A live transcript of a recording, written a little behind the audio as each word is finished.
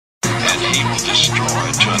and he will destroy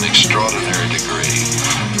to an extraordinary degree,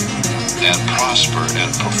 and prosper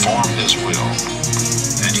and perform his will.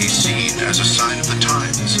 And he's seen as a sign of the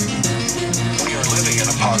times. We are living in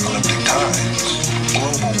apocalyptic times.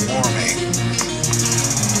 Global warming,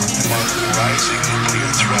 and the rising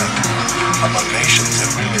nuclear threat among nations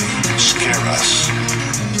that really scare us.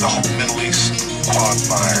 The whole Middle East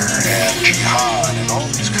quagmire and jihad and all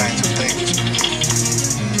these kinds of things.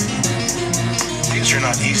 These are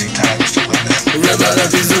not easy times to live in. Rip out a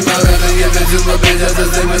piece of my head and give it to my bitch. That's the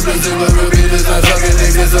same as Brazil, but repeat it's not talking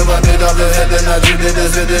niggas. So I bit off the head, then I treat it and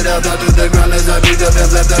spit it out to the ground as I beat up and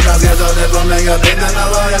flip the mouse. Guess I'll never make a thing, then I'll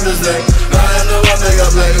learn to stay. I am the one that got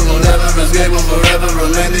played, who will never escape, will forever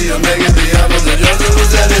remain the omega, the apple, the judge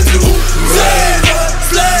was headed to raise.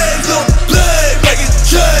 Flames on blade, making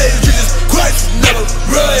change. Jesus Christ never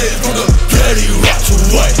raised from the petty rots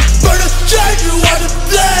away. Burn the change, you are the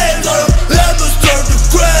flames on the embers turn to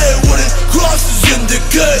gray. When it crosses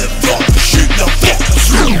indicated from the sheep, now fuck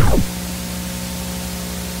us.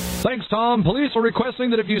 Thanks, Tom. Police are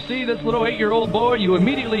requesting that if you see this little 8-year-old boy, you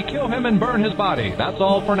immediately kill him and burn his body. That's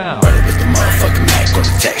all for now. Murder with the motherfucking Mac,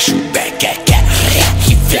 gonna text you back,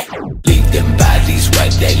 leave them bodies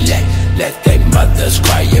where they lay. Let their mothers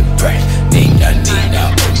cry and pray. Nina,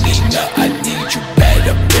 Nina, oh Nina, I need you bad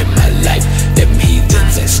up in my life. Them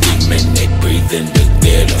heathens ain't scheming, they breathing the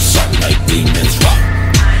dead or something like demons. Rock,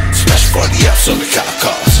 smash 40 ups on the car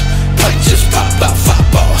cars. Punches pop out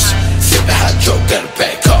 5 bars. Sipping hydro, got a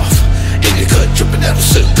back off. In the cut, dripping out a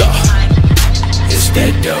cigar. It's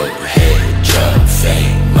that dope head, drug,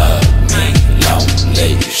 fame, of me,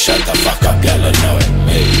 lonely. Shut the fuck up, y'all annoy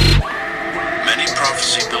me. Many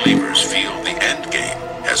prophecy believers feel the end game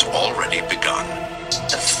has already begun.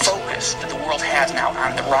 The focus that the world has now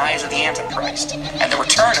on the rise of the Antichrist and the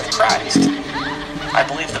return of Christ, I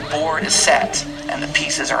believe the board is set and the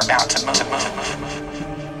pieces are about to move.